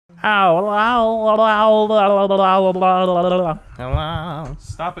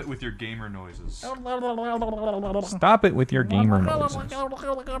Stop it with your gamer noises. Stop it with your gamer noises.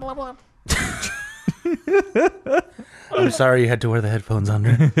 I'm sorry you had to wear the headphones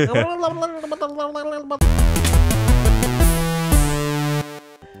under.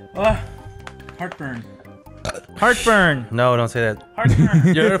 Heartburn. Heartburn. No, don't say that.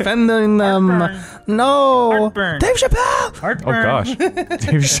 Heartburn. You're offending them. Heartburn. No. Heartburn. Dave Chappelle. Heartburn. Oh gosh,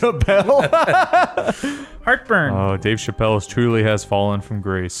 Dave Chappelle. Heartburn. Oh, Dave Chappelle truly has fallen from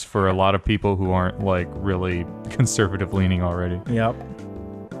grace for a lot of people who aren't like really conservative leaning already. Yep.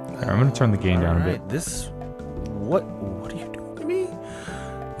 Right, I'm gonna turn the gain down a bit. What are you doing to me?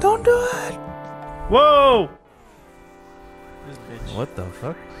 Don't do it. Whoa. This bitch. What the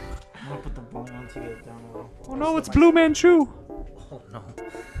fuck? I'm gonna put the bone onto it down a little. Oh no, it's Blue Manchu. Oh no.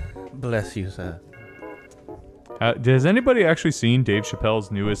 Bless you, sir. Has anybody actually seen Dave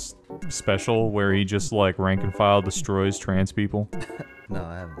Chappelle's newest special where he just like rank and file destroys trans people? No,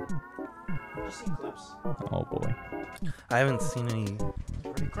 I haven't. Just seen clips. Oh boy. I haven't seen any.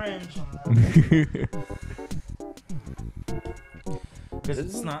 Pretty cringe. Because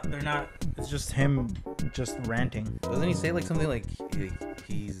it's not. They're not. It's just him, just ranting. Doesn't he say like something like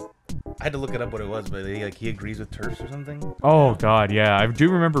he's? I had to look it up what it was, but he agrees with TERFs or something. Oh god, yeah, I do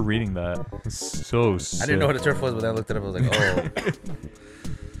remember reading that. It's so sick. I didn't know what a TERF was, but then I looked it up. I was like, oh.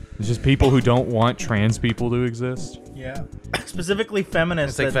 It's just people who don't want trans people to exist. Yeah. Specifically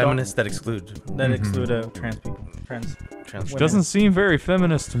feminists. It's like feminists that exclude. That exclude trans people. Trans Trans. Doesn't seem very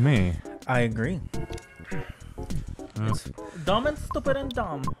feminist to me. I agree. It's dumb and stupid and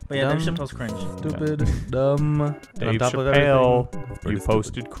dumb. But yeah, Dave Chappelle's cringe. Stupid, dumb. Dave Chappelle, you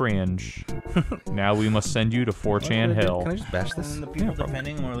posted cringe. Now we must send you to 4chan hell. Can I just bash this? And the people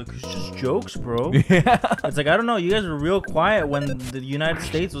defending were like, it's just jokes, bro. Yeah. It's like, I don't know, you guys were real quiet when the United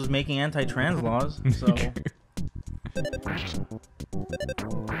States was making anti-trans laws, so...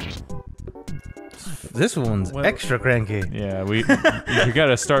 This one's extra cranky. Yeah, we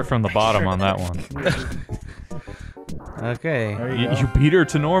gotta start from the bottom on that one. Okay. You beat her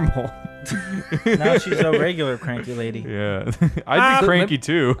to normal. Now she's a regular cranky lady. Yeah. I'd be cranky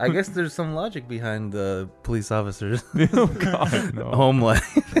too. I guess there's some logic behind the police officers. Oh god, no. Home life.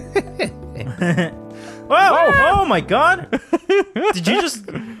 Whoa! Oh my god! Did you just...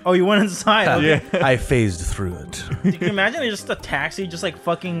 Oh, you went inside. Okay. Yeah. I phased through it. Can you imagine it's just a taxi just like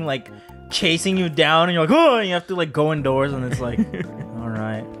fucking like chasing you down and you're like, oh, and you have to like go indoors and it's like,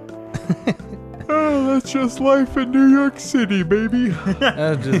 alright. Oh, that's just life in New York City, baby.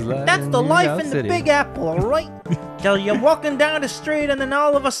 That's the life in the Big Apple, alright? Till you're walking down the street and then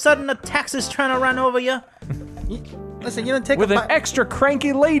all of a sudden a taxi's trying to run over you. Listen, you don't take with an extra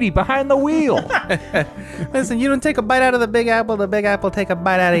cranky lady behind the wheel. Listen, you don't take a bite out of the Big Apple take a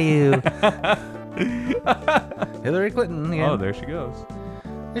bite out of you. Hillary Clinton again. Oh, there she goes.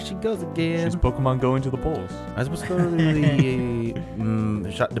 There she goes again. She's Pokemon going to the polls. Are I supposed to go to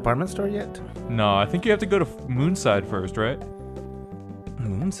the department store yet? No, I think you have to go to Moonside first, right?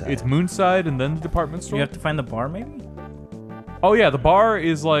 Moonside? It's Moonside and then the department store? You have to find the bar, maybe? Oh, yeah, the bar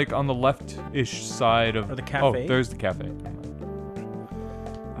is like on the left-ish side of... Or the cafe? Oh, there's the cafe.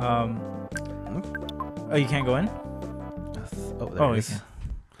 Oh, you can't go in? Oh, there it is.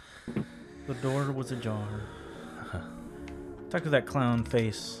 Can. The door was ajar. Talk to that clown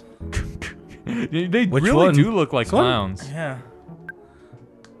face. They Which really one? do look like clowns. Yeah.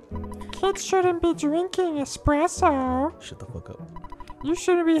 Kids shouldn't be drinking espresso. Shut the fuck up. You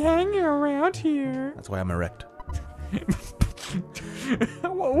shouldn't be hanging around here. That's why I'm erect.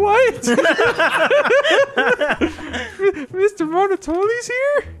 What? Mr. Monotoli's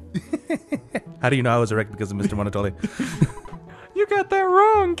here? How do you know I was erect because of Mr. Monotoli? You got that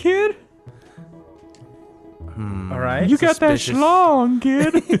wrong, kid. Alright. You got that schlong,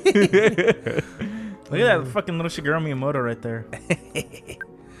 kid. Look at that fucking little Shigeru Miyamoto right there.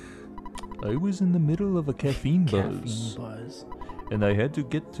 I was in the middle of a caffeine buzz. And I had to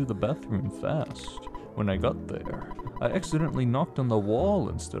get to the bathroom fast. When I got there, I accidentally knocked on the wall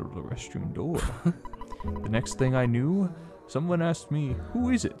instead of the restroom door. The next thing I knew, someone asked me, "Who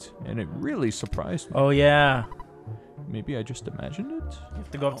is it?" And it really surprised me. Oh, yeah. Maybe I just imagined it? You have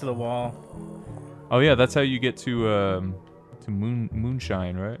to go up to the wall. Oh yeah, that's how you get to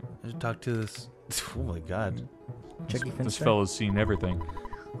Moonshine, right? I should talk to this. Oh my god. This fella's seen everything.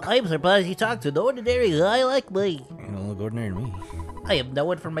 I'm surprised you talk to an ordinary guy like me. You don't look ordinary to me. I have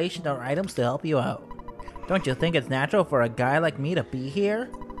no information or items to help you out. Don't you think it's natural for a guy like me to be here?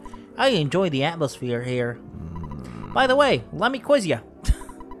 I enjoy the atmosphere here. By the way, let me quiz you.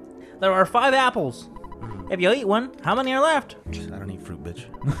 There are 5 apples. If you eat one, how many are left? I don't eat fruit. fruit,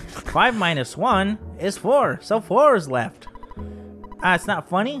 bitch. 5 minus 1 is 4, so 4 is left. It's not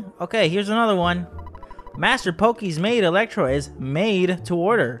funny? Okay, here's another one. Master Pokey's made Electro is made to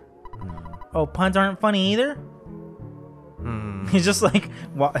order. Oh, puns aren't funny either? He's just like,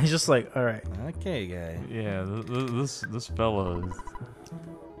 all right. Okay, guy. Yeah, this fella is...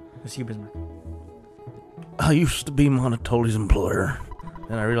 Let's keep his mind. I used to be Monotoli's employer.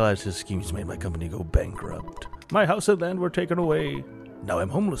 Then I realized his schemes made my company go bankrupt. My house and land were taken away. Now I'm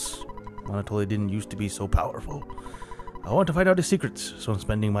homeless. Monotoli didn't used to be so powerful. I want to find out his secrets, so I'm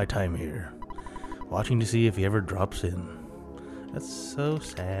spending my time here. Watching to see if he ever drops in. That's so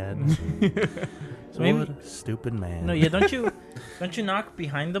sad. So maybe, what a stupid man. no, yeah, don't you knock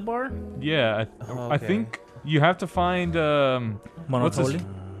behind the bar? Yeah, Oh, I okay. think you have to find... what's his- Monotoli?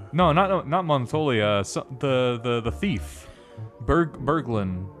 No, not Montoli. The thief,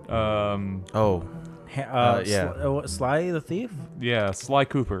 Berglund. Yeah. Sly the Thief? Yeah, Sly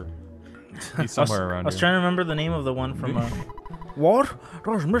Cooper. He's somewhere around I was here. trying to remember the name of the one from... What?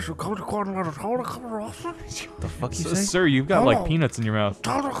 Does Mr. Cody come off? The fuck you say? Sir, you've got like peanuts in your mouth.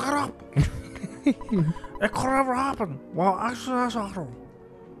 Tell her to get up. It could never happen. Well, actually, that's awful.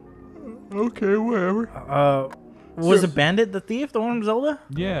 Okay, whatever. Was it Bandit the Thief, the one from Zelda?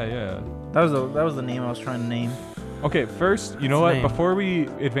 Yeah. That was the name I was trying to name. Okay, first, you know What's what? the name? Before we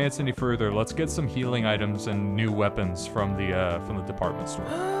advance any further, let's get some healing items and new weapons from the department store.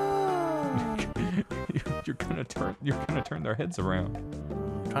 You're gonna turn their heads around.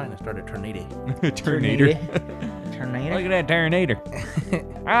 I'm trying to start a tornado. Tornado. Tornado? Look at that tornado.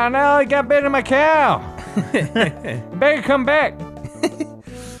 Oh no, he got bit in my cow. Better come back.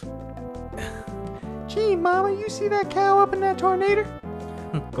 Gee, Mama, you see that cow up in that tornado?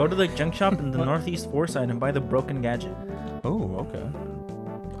 Go to the junk shop in the Northeast 4 side and buy the broken gadget. Oh, okay.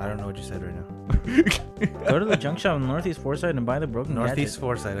 I don't know what you said right now. Go to the junk shop in the Northeast 4 side and buy the broken Northeast gadget.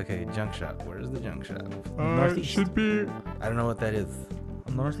 Foresight. Okay, junk shop. Where's the junk shop? Northeast. Should be. I don't know what that is.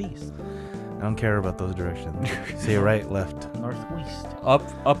 Northeast. I don't care about those directions. Say right, left. Northwest.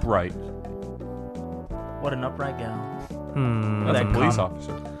 Upright. What an upright gal. That's a that police com-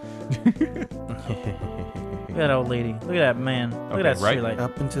 officer. Look at that old lady. Look at that man. Look Okay, at that right. streetlight.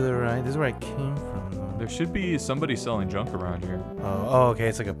 Up and to the right. This is where I came from. There should be somebody selling junk around here. Oh, okay.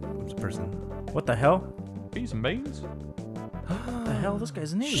 It's like a person. What the hell? Peas and beans? What the hell? This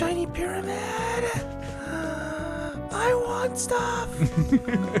guy's an idiot. Shiny pyramid. I want stuff.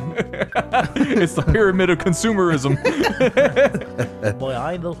 It's the pyramid of consumerism.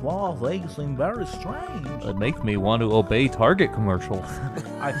 Behind those walls, they seem very strange. It makes me want to obey Target commercials.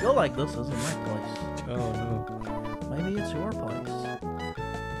 I feel like this isn't my place. Oh no. Maybe it's your place.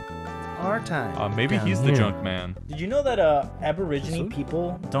 Our time. Maybe down he's the here. junk man. Did you know that Aborigine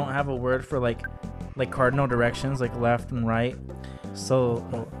people don't have a word for like cardinal directions, like left and right?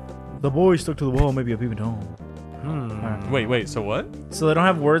 So the boy stuck to the wall, maybe a peeping Tom. Wait, so what? So they don't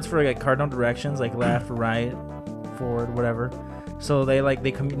have words for like cardinal directions, like left, right, forward, whatever. So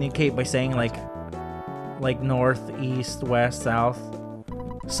they communicate by saying like north, east, west, south.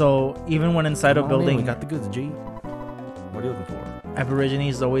 So even when inside a building, We got the goods, G. What are you looking for?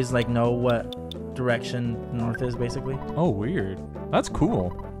 Aborigines always like know what direction north is, basically. Oh, weird. That's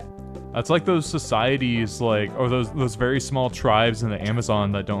cool. That's like those societies, or those very small tribes in the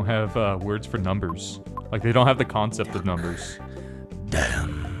Amazon that don't have words for numbers. Like they don't have the concept of numbers.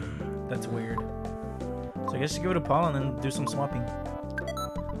 That's weird. So I guess you give it a Paul and then do some swapping.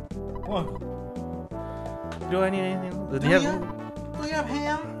 Come on. Do I need anything? Do you have? Do you have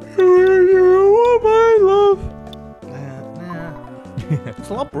ham? Oh, my love.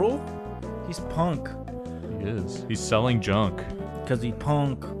 What's up, bro? He's punk. He is. He's selling junk. Cause he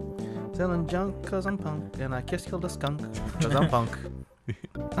punk. Selling junk cause I'm punk, and I just killed a skunk cause I'm punk.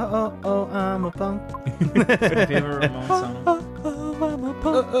 Oh, I'm a punk. Favorite Ramone song.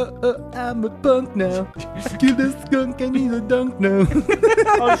 I'm a punk now. I killed a skunk and he's a dunk now.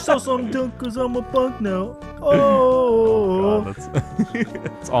 I saw some dunk cause I'm a punk now. Oh. God, that's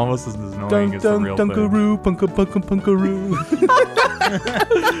it's almost as annoying Dunk, as the dunk, real thing. dunkaroo, punkaroo.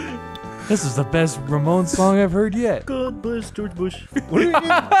 This is the best Ramone song I've heard yet. God bless George Bush.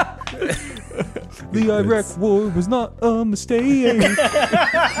 The Iraq War was not a mistake.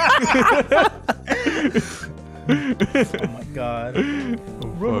 Oh my God.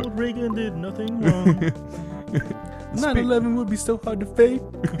 Ronald Reagan did nothing wrong. 9/11 would be so hard to fake.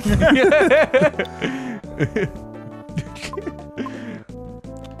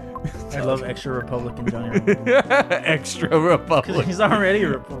 I love extra Republican Johnny Ramone. Extra Republic. He's already a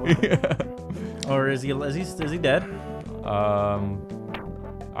Republican. Or is he dead?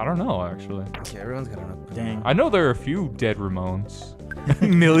 I don't know actually. Yeah, everyone's got enough. Dang. I know there are a few dead Ramones.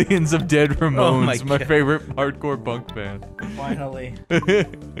 Millions of Dead Ramones, my my God. favorite hardcore punk band. Finally.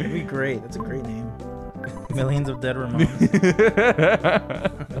 That'd be great. That's a great name. Millions of Dead Ramones.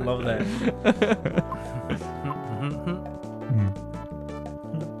 I love that.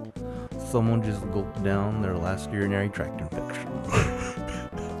 Someone just gulped down their last urinary tract infection.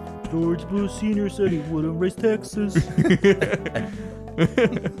 George Bush Sr. said he wouldn't raise taxes.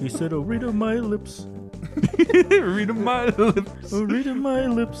 He said, "Oh, read on my lips. Read 'em my lips. Oh, read on my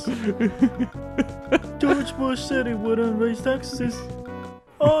lips." George Bush said he wouldn't raise taxes.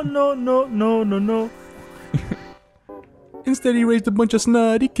 Oh, no, no, no, no, no. Instead, he raised a bunch of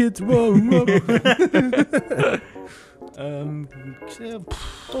snotty kids. Whoa, whoa.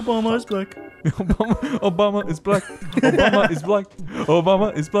 Obama is black. Obama is black. Obama is black.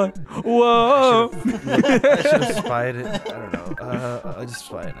 Obama is black. Whoa. I should have spied it. I don't know. I'll just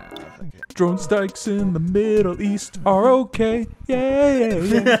spy it now. Okay. Drone strikes in the Middle East are okay. Yeah, yeah,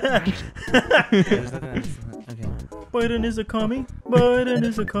 yeah. Okay. Biden is a commie. Biden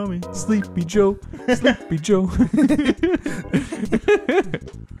is a commie. Sleepy Joe. Sleepy Joe.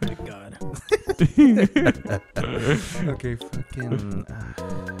 My God. Okay, fucking.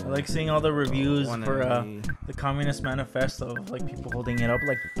 I like seeing all the reviews for the Communist Manifesto, of, like people holding it up,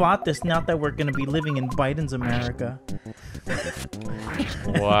 like, bought this now that we're gonna be living in Biden's America.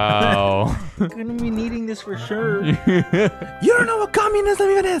 Wow. Gonna be needing this for sure. You don't know what communism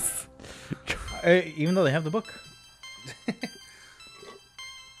even is. Even though they have the book.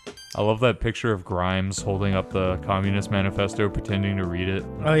 I love that picture of Grimes holding up the Communist Manifesto, pretending to read it.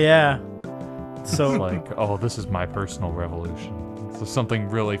 Oh yeah. So It's like, oh, this is my personal revolution. So something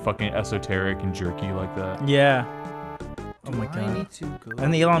really fucking esoteric and jerky like that. yeah. Oh my I God. need to go.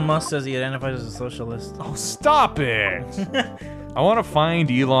 And Elon Musk says he identifies as a socialist. Oh, stop it! I want to find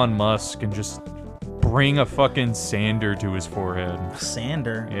Elon Musk and just bring a fucking sander to his forehead.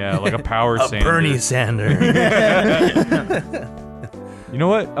 Sander. Yeah, like a power A sander. Bernie Sanders. You know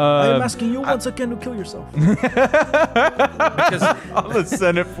what? I'm asking you once again to kill yourself. Because on the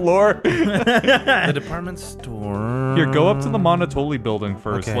Senate floor. the department store. Here, go up to the Monotoli building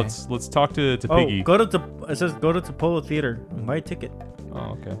first. Okay. Let's talk to Oh, Piggy. go to it says go to Topolo Theater and buy a ticket.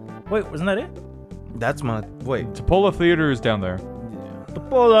 Oh, okay. Wait, wasn't that it? That's my. Wait. Topola Theater is down there.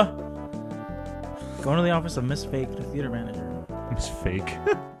 Topola. Going to the office of Miss Fake, the theater manager. It's fake.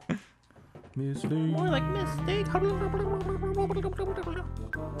 More like mistake.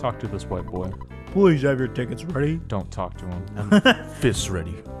 Talk to this white boy. Please have your tickets ready. Don't talk to him. Fists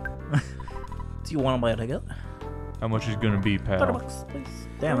ready. Do you want to buy a ticket? How much is gonna be, pal? $30, please.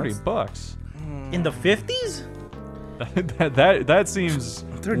 Damn, $30 that's bucks. in the 50s? that seems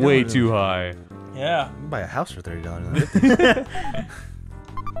 $30 way too high. Yeah. You can buy a house for $30.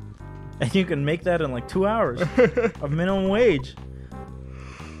 And you can make that in like 2 hours of minimum wage.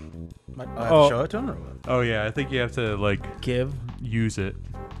 I have to show it to him or what? Oh yeah, I think you have to like Give. use it.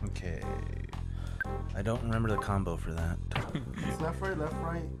 Okay. I don't remember the combo for that. It's left, right,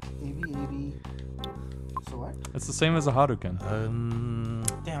 AB. Select. It's the same as a Hadouken.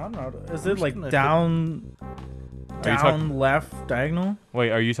 Damn, I don't know. Is I'm it just like gonna down, Are you down, left, diagonal?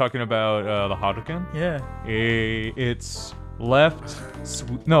 Wait, are you talking about the Hadouken? Yeah. It's left.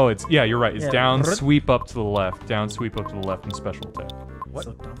 No, it's yeah. You're right. It's Yeah. down, sweep up to the left. Down, sweep up to the left, and special attack. What?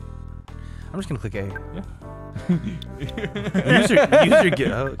 So dumb. I'm just gonna click A. Yeah. use your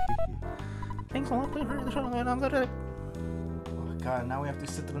get. Oh, thanks a lot. Please hurry the show. I'm gonna. Oh God, now we have to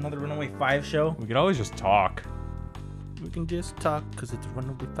sit through another Runaway 5 show. We could always just talk. We can just talk because it's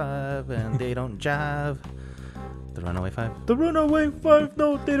Runaway 5 and they don't jive. The Runaway 5. The Runaway 5,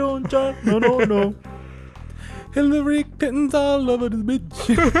 no, they don't jive. No, no, no. Hillary Clinton's all over this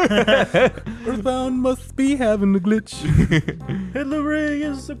bitch. EarthBound must be having a glitch. Hillary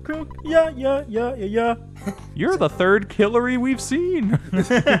is a crook. Yeah, yeah, yeah, yeah, yeah. You're the third Hillary we've seen.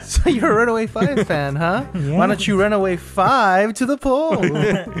 So you're a Runaway 5 fan, huh? Yeah. Why don't you Runaway 5 to the poll?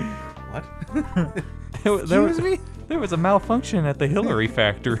 What? Excuse me? There was a malfunction at the Hillary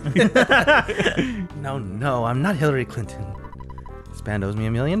factory. No, I'm not Hillary Clinton. This band owes me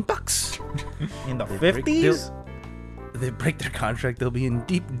 $1 million. In the They break- 50s? If they break their contract, they'll be in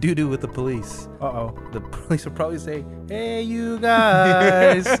deep doo-doo with the police. Uh-oh. The police will probably say, "Hey, you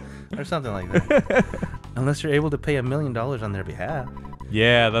guys," or something like that. Unless you're able to pay $1 million on their behalf.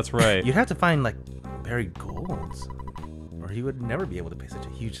 Yeah, that's right. You'd have to find like buried golds, or he would never be able to pay such a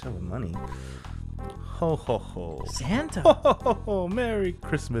huge sum of money. Ho ho ho! Santa. Ho ho ho! ho. Merry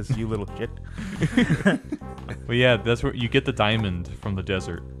Christmas, you little shit! Well, yeah, that's where you get the diamond from the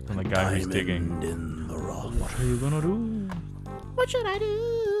desert from the guy who's digging. in the rough. What are you gonna do? What should I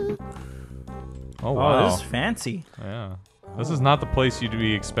do? Oh Oh, wow. this is fancy. Yeah. This is not the place you'd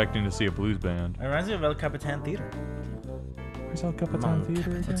be expecting to see a blues band. It reminds me of El Capitan Theater. Where's El Capitan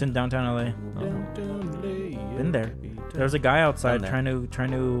Theater again? It's in downtown LA. Been there. There was a guy outside trying to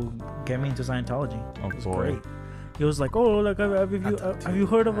get me into Scientology. Oh It was boy. great. He was like, "Oh, like have you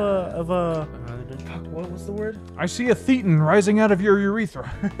heard of a what's the word? I see a thetan rising out of your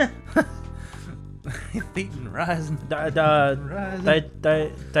urethra. Thetan rising.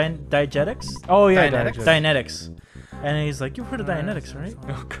 Diegetics? Oh yeah, Dianetics. And he's like, "You've heard of Dianetics, right?"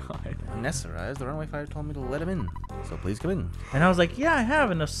 Oh god. Unnecessary. The Runaway Five told me to let him in, so please come in. And I was like, "Yeah, I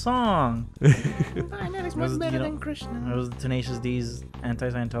have in a song." Dianetics was better than Krishna. It was Tenacious D's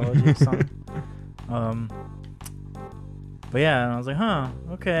anti-Scientology song. But yeah, and I was like, "Huh,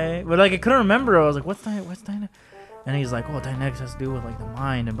 okay." But like, I couldn't remember. I was like, "What's Dianetics?" And he's like, "Oh, Dianetics has to do with like the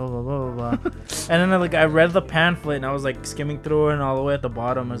mind and blah blah blah blah." blah. And then I read the pamphlet and I was like skimming through it, and all the way at the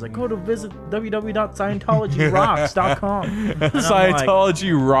bottom I was like, "Go to visit www.scientologyrocks.com."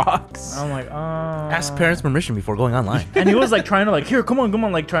 Scientology rocks. I'm like, "Oh." Ask parents' permission before going online. And he was like trying to like, "Here, come on,"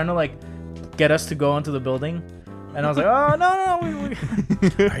 like trying to like get us to go into the building. And I was like, "Oh no, we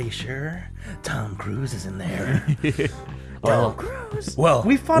Are you sure? Tom Cruise is in there. Tom Cruise." Well,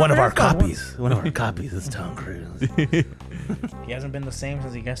 We fought one of our Earthbound copies. One of our copies is Tom Cruise. He hasn't been the same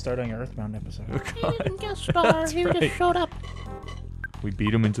since he guest starred on your Earthbound episode. He didn't guest star. He just showed up. We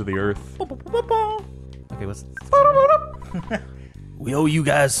beat him into the earth. Okay, what's... We owe you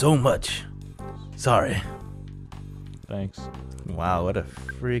guys so much. Sorry. Thanks. Wow, what a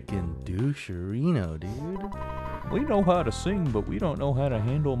freaking doucherino, dude. We know how to sing, but we don't know how to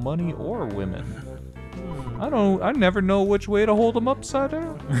handle money or women. I never know which way to hold them upside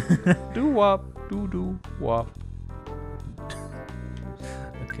down. Do wop, do wop.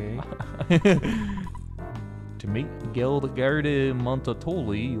 Okay. To meet Geldegarde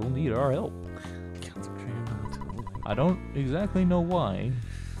Montatoli, you'll need our help. I don't exactly know why.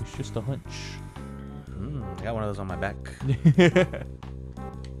 It's just a hunch. I got one of those on my back.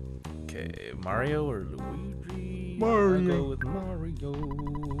 Okay, Mario or Luigi? Mario. I'll go with Mario.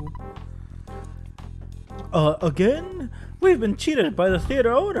 Again? We've been cheated by the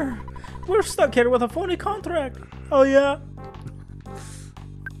theater owner. We're stuck here with a phony contract. Oh yeah?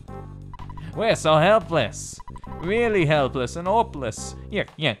 We're so helpless. Really helpless and hopeless. Yuck,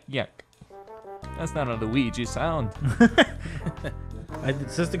 yuck, yuck. That's not a Luigi sound.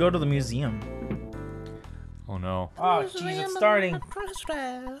 It says to go to the museum. Oh no. Oh, jeez, it's starting.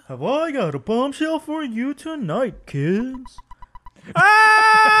 Have I got a bombshell for you tonight, kids?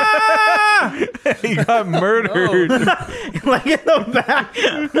 Ah! He got murdered. Like in the back.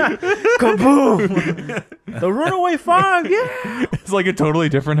 Kaboom! The Runaway Five, yeah! It's like a totally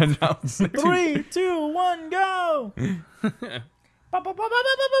different announcement. 3, 2, 1, go! Oh,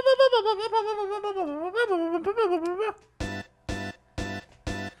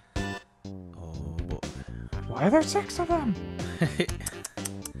 boy. Why are there 6 of them?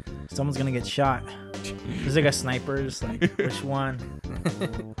 Someone's gonna get shot. There's like a sniper, just like, which one?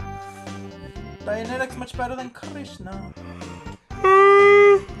 Dianetics much better than Krishna.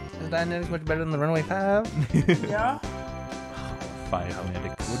 Is Dianetics much better than the Runaway Five? Yeah?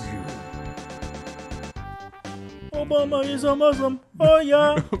 Five-netics. Obama is a Muslim. Oh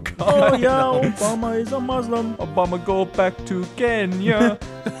yeah. Oh yeah, Obama is a Muslim. Obama, go back to Kenya.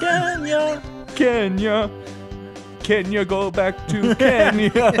 Kenya. Kenya. Kenya, go back to Kenya.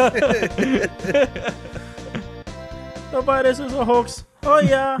 The virus is a hoax. Oh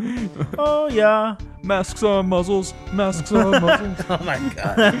yeah. Oh yeah. Masks are muzzles. Masks are muzzles. Oh my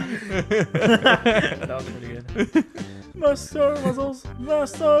god. That was pretty good. Masks are muzzles.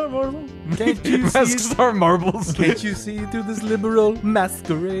 Masks are muzzles. Can't you Masks are marbles. Can't you see through this liberal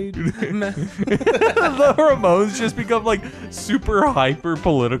masquerade? The Ramones just become like super hyper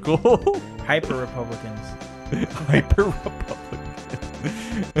political. Hyper Republicans. Hyper Republican.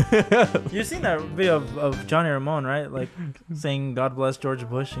 You've seen that video of Johnny Ramone, right? Like saying God bless George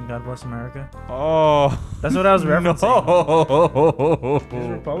Bush and God bless America. Oh. That's what I was referencing. No. He's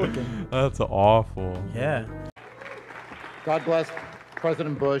Republican. That's awful. Yeah. God bless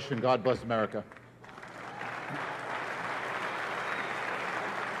President Bush and God bless America.